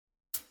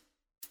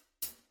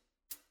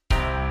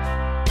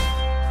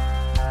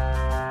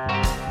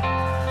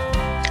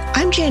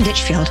I'm Jan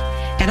Ditchfield,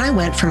 and I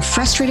went from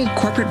frustrated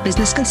corporate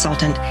business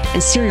consultant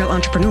and serial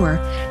entrepreneur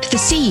to the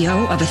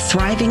CEO of a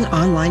thriving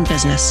online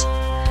business.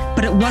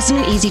 But it wasn't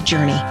an easy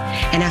journey,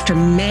 and after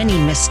many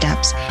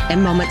missteps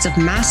and moments of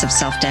massive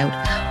self-doubt,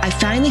 I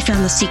finally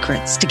found the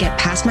secrets to get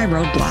past my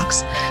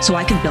roadblocks so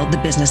I could build the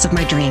business of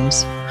my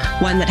dreams,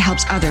 one that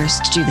helps others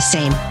to do the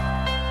same.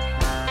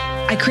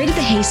 I created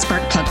the Hey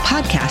Spark Plug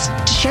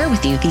podcast to share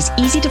with you these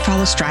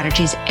easy-to-follow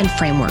strategies and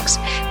frameworks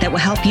that will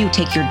help you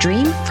take your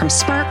dream from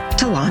spark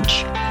to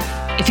launch.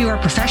 If you are a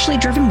professionally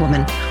driven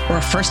woman or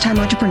a first-time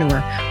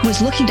entrepreneur who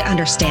is looking to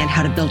understand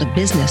how to build a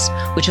business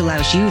which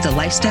allows you the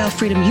lifestyle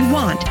freedom you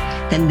want,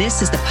 then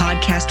this is the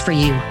podcast for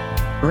you.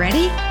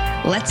 Ready?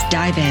 Let's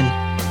dive in.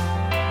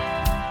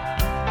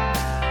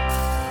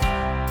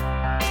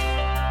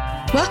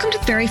 Welcome to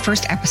the very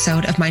first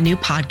episode of my new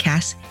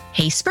podcast,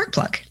 Hey Spark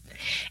Plug.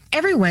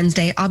 Every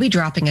Wednesday, I'll be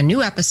dropping a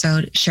new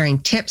episode sharing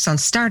tips on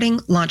starting,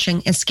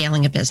 launching, and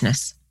scaling a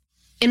business.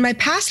 In my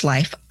past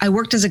life, I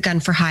worked as a gun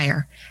for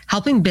hire,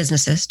 helping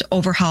businesses to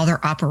overhaul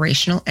their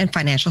operational and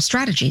financial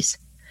strategies.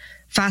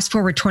 Fast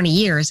forward 20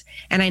 years,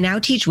 and I now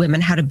teach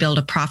women how to build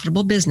a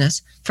profitable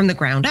business from the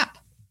ground up.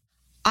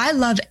 I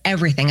love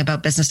everything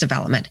about business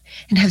development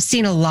and have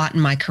seen a lot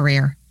in my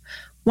career.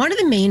 One of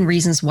the main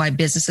reasons why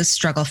businesses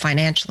struggle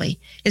financially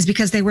is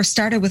because they were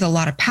started with a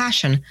lot of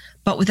passion,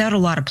 but without a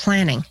lot of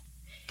planning.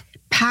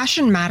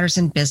 Passion matters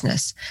in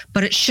business,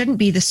 but it shouldn't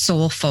be the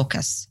sole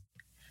focus.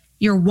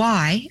 Your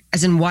why,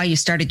 as in why you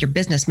started your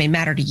business, may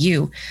matter to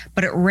you,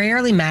 but it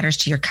rarely matters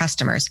to your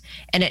customers,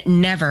 and it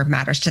never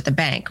matters to the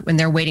bank when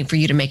they're waiting for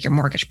you to make your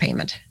mortgage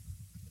payment.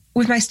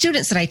 With my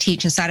students that I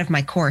teach inside of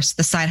my course,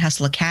 the Side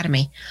Hustle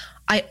Academy,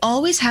 I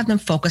always have them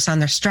focus on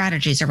their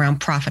strategies around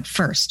profit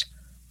first.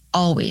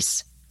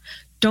 Always.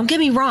 Don't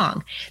get me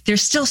wrong, they're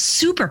still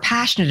super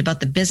passionate about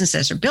the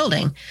businesses they're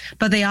building,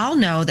 but they all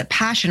know that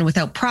passion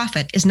without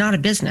profit is not a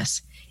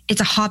business.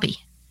 It's a hobby.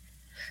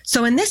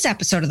 So in this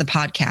episode of the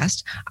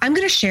podcast, I'm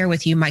going to share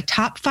with you my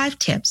top 5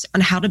 tips on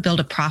how to build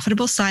a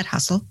profitable side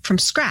hustle from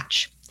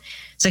scratch.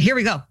 So here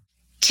we go.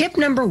 Tip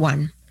number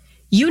 1,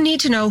 you need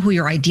to know who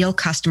your ideal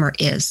customer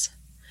is.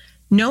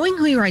 Knowing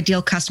who your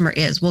ideal customer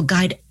is will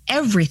guide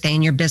everything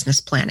in your business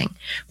planning,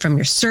 from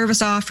your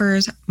service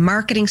offers,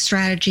 marketing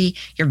strategy,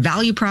 your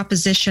value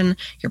proposition,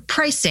 your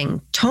pricing,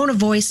 tone of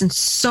voice, and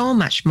so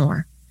much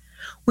more.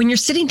 When you're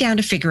sitting down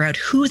to figure out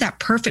who that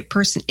perfect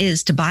person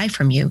is to buy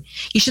from you,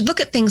 you should look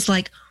at things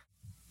like,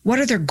 what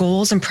are their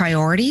goals and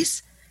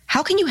priorities?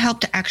 How can you help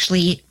to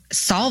actually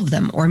solve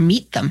them or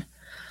meet them?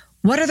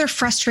 What are their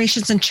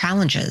frustrations and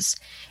challenges?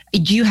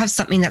 Do you have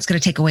something that's going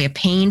to take away a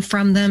pain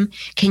from them?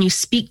 Can you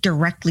speak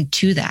directly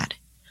to that?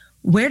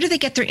 Where do they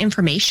get their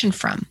information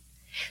from?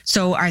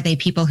 So are they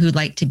people who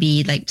like to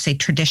be like, say,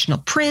 traditional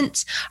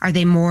print? Are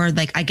they more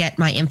like, I get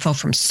my info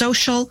from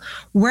social?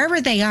 Wherever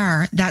they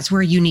are, that's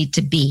where you need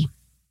to be.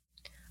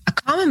 A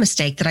common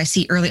mistake that I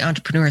see early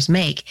entrepreneurs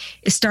make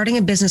is starting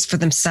a business for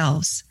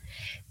themselves.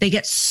 They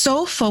get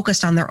so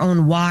focused on their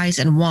own whys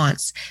and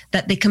wants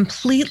that they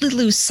completely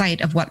lose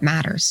sight of what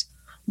matters,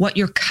 what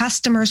your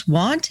customers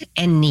want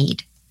and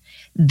need.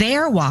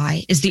 Their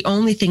why is the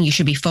only thing you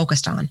should be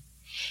focused on.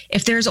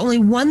 If there's only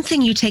one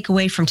thing you take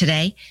away from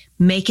today,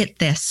 make it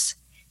this.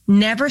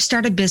 Never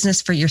start a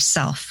business for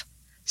yourself.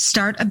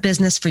 Start a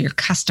business for your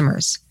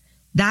customers.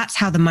 That's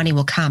how the money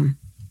will come.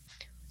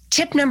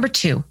 Tip number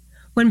 2,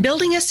 when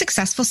building a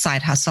successful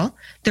side hustle,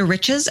 the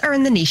riches are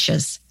in the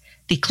niches.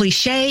 The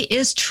cliche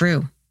is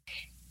true.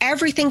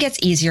 Everything gets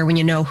easier when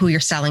you know who you're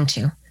selling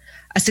to.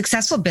 A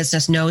successful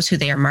business knows who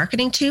they are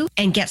marketing to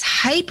and gets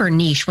hyper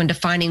niche when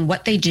defining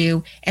what they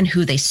do and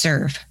who they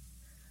serve.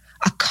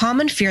 A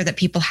common fear that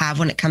people have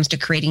when it comes to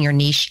creating your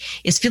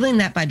niche is feeling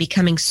that by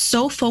becoming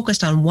so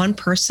focused on one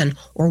person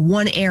or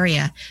one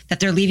area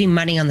that they're leaving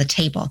money on the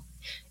table.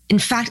 In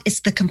fact, it's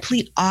the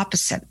complete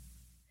opposite.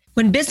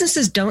 When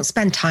businesses don't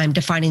spend time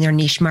defining their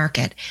niche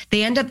market,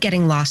 they end up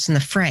getting lost in the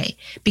fray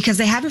because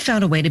they haven't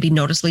found a way to be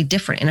noticeably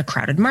different in a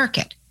crowded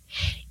market.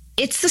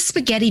 It's the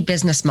spaghetti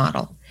business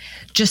model.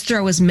 Just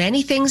throw as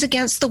many things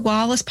against the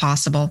wall as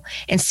possible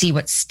and see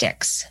what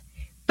sticks.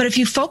 But if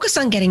you focus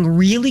on getting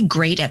really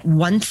great at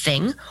one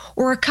thing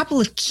or a couple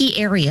of key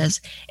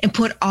areas and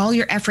put all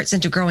your efforts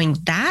into growing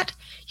that,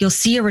 you'll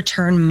see a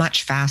return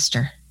much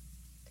faster.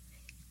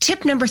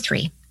 Tip number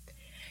 3,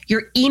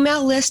 your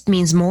email list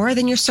means more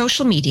than your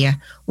social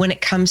media when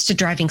it comes to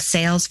driving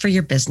sales for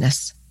your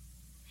business.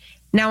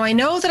 Now, I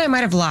know that I might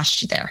have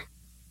lost you there.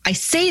 I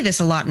say this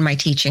a lot in my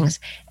teachings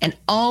and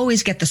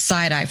always get the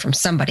side eye from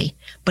somebody,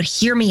 but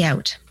hear me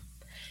out.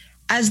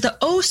 As the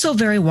so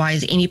very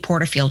wise Amy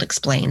Porterfield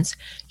explains,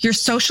 your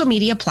social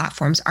media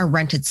platforms are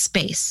rented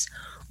space,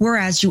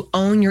 whereas you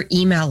own your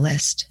email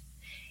list.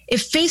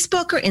 If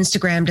Facebook or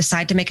Instagram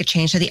decide to make a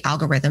change to the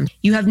algorithm,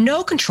 you have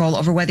no control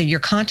over whether your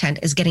content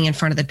is getting in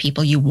front of the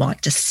people you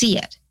want to see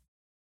it.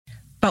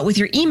 But with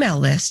your email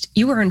list,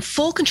 you are in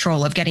full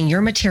control of getting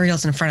your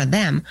materials in front of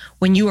them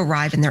when you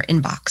arrive in their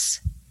inbox.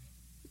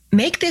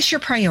 Make this your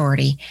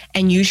priority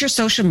and use your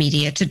social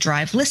media to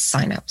drive list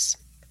signups.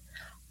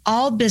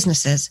 All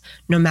businesses,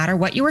 no matter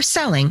what you are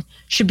selling,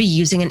 should be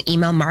using an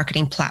email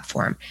marketing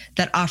platform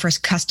that offers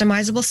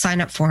customizable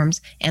sign-up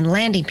forms and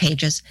landing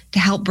pages to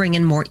help bring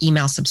in more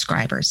email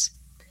subscribers.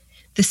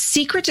 The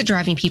secret to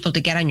driving people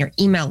to get on your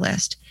email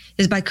list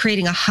is by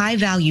creating a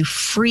high-value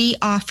free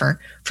offer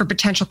for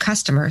potential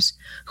customers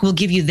who will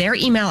give you their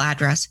email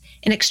address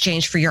in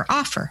exchange for your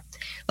offer,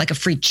 like a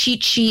free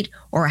cheat sheet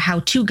or a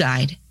how-to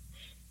guide.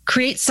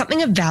 Create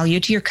something of value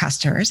to your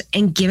customers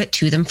and give it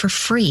to them for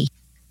free.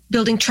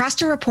 Building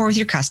trust and rapport with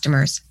your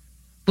customers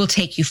will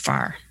take you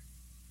far.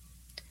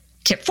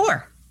 Tip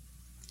 4,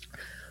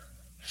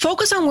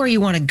 focus on where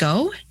you want to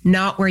go,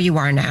 not where you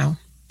are now.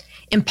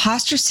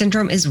 Imposter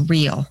syndrome is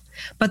real,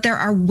 but there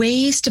are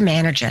ways to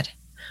manage it.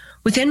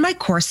 Within my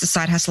course, The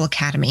Side Hustle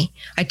Academy,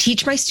 I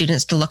teach my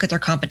students to look at their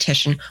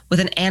competition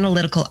with an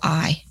analytical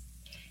eye.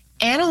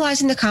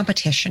 Analyzing the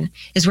competition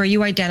is where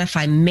you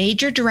identify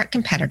major direct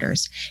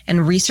competitors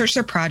and research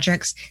their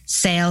projects,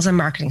 sales, and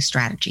marketing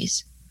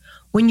strategies.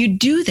 When you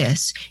do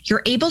this,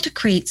 you're able to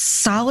create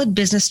solid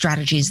business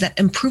strategies that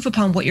improve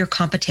upon what your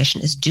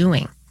competition is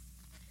doing.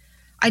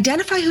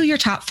 Identify who your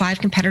top 5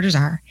 competitors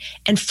are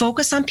and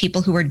focus on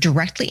people who are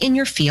directly in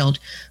your field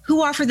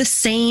who offer the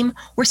same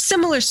or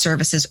similar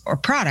services or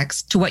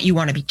products to what you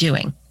want to be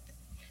doing.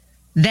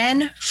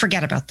 Then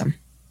forget about them.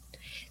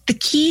 The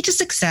key to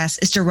success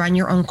is to run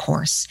your own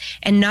course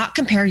and not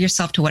compare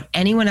yourself to what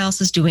anyone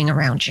else is doing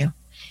around you.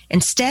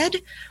 Instead,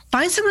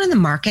 find someone in the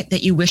market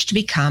that you wish to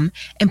become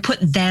and put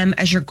them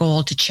as your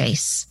goal to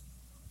chase.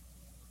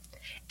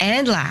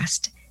 And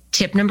last,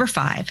 tip number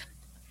 5,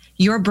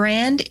 your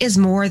brand is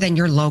more than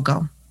your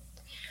logo.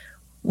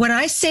 When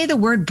I say the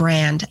word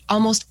brand,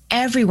 almost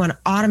everyone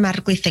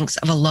automatically thinks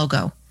of a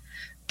logo.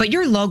 But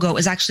your logo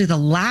is actually the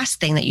last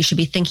thing that you should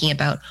be thinking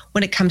about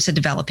when it comes to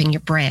developing your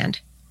brand.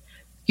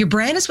 Your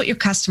brand is what your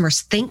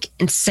customers think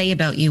and say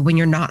about you when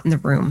you're not in the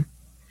room.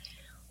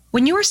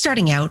 When you are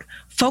starting out,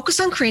 focus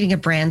on creating a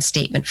brand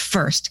statement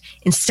first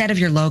instead of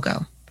your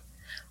logo.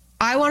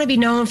 I want to be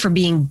known for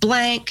being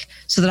blank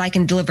so that I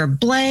can deliver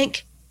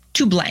blank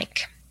to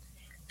blank.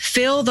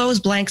 Fill those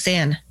blanks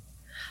in.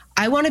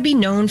 I want to be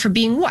known for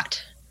being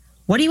what?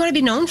 What do you want to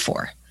be known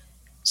for?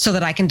 So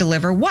that I can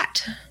deliver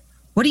what?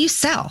 What do you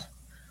sell?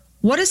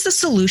 What is the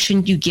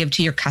solution you give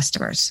to your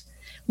customers?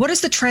 What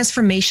is the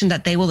transformation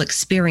that they will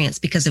experience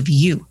because of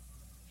you?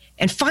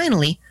 And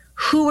finally,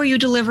 who are you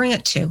delivering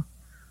it to?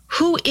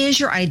 Who is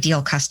your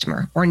ideal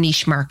customer or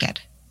niche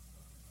market?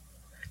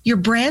 Your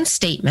brand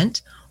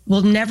statement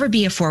will never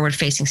be a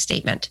forward-facing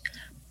statement,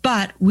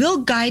 but will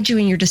guide you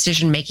in your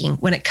decision-making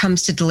when it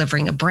comes to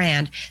delivering a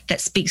brand that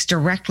speaks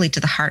directly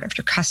to the heart of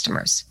your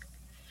customers.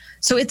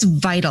 So it's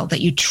vital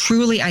that you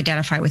truly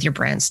identify with your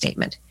brand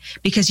statement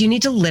because you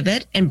need to live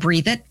it and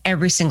breathe it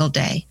every single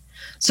day.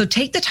 So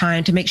take the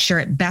time to make sure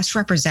it best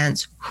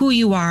represents who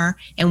you are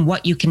and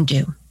what you can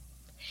do.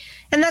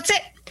 And that's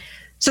it.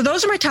 So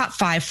those are my top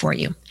 5 for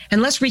you.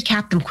 And let's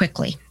recap them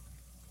quickly.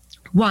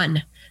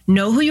 1,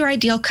 know who your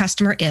ideal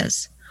customer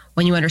is.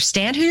 When you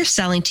understand who you're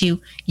selling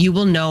to, you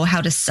will know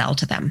how to sell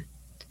to them.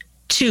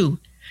 2,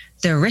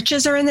 the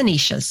riches are in the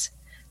niches.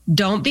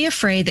 Don't be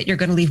afraid that you're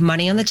going to leave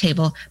money on the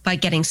table by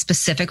getting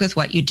specific with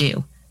what you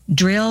do.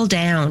 Drill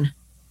down.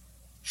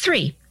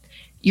 3,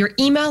 your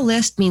email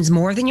list means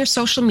more than your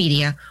social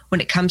media when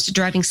it comes to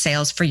driving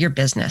sales for your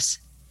business.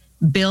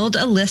 Build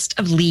a list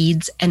of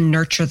leads and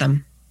nurture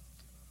them.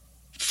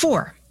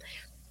 4,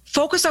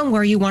 focus on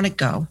where you want to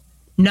go,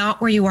 not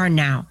where you are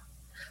now.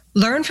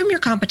 Learn from your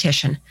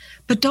competition,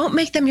 but don't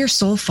make them your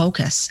sole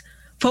focus.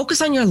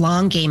 Focus on your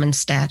long game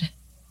instead.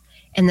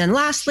 And then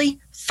lastly,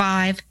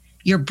 5,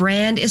 your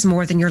brand is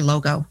more than your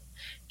logo.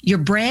 Your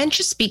brand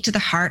should speak to the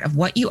heart of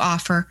what you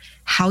offer,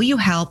 how you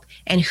help,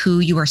 and who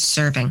you are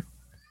serving.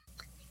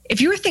 If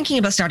you are thinking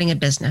about starting a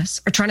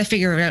business or trying to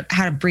figure out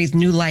how to breathe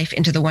new life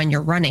into the one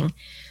you're running,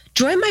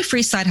 join my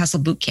free Side Hustle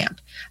Bootcamp,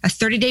 a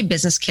 30-day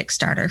business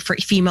kickstarter for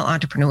female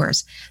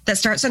entrepreneurs that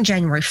starts on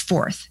January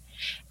 4th,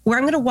 where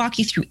I'm going to walk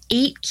you through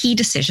 8 key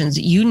decisions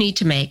you need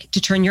to make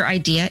to turn your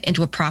idea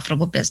into a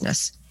profitable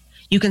business.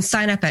 You can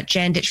sign up at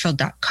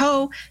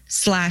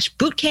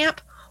janditchfield.co/bootcamp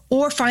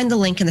or find the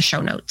link in the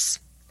show notes.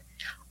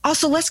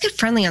 Also, let's get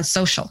friendly on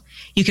social.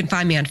 You can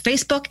find me on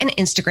Facebook and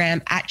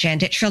Instagram at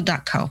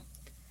janditchfield.co.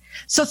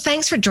 So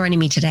thanks for joining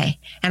me today,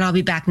 and I'll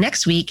be back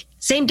next week,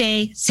 same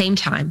day, same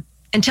time.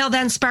 Until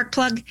then,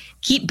 Sparkplug,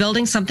 keep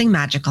building something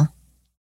magical.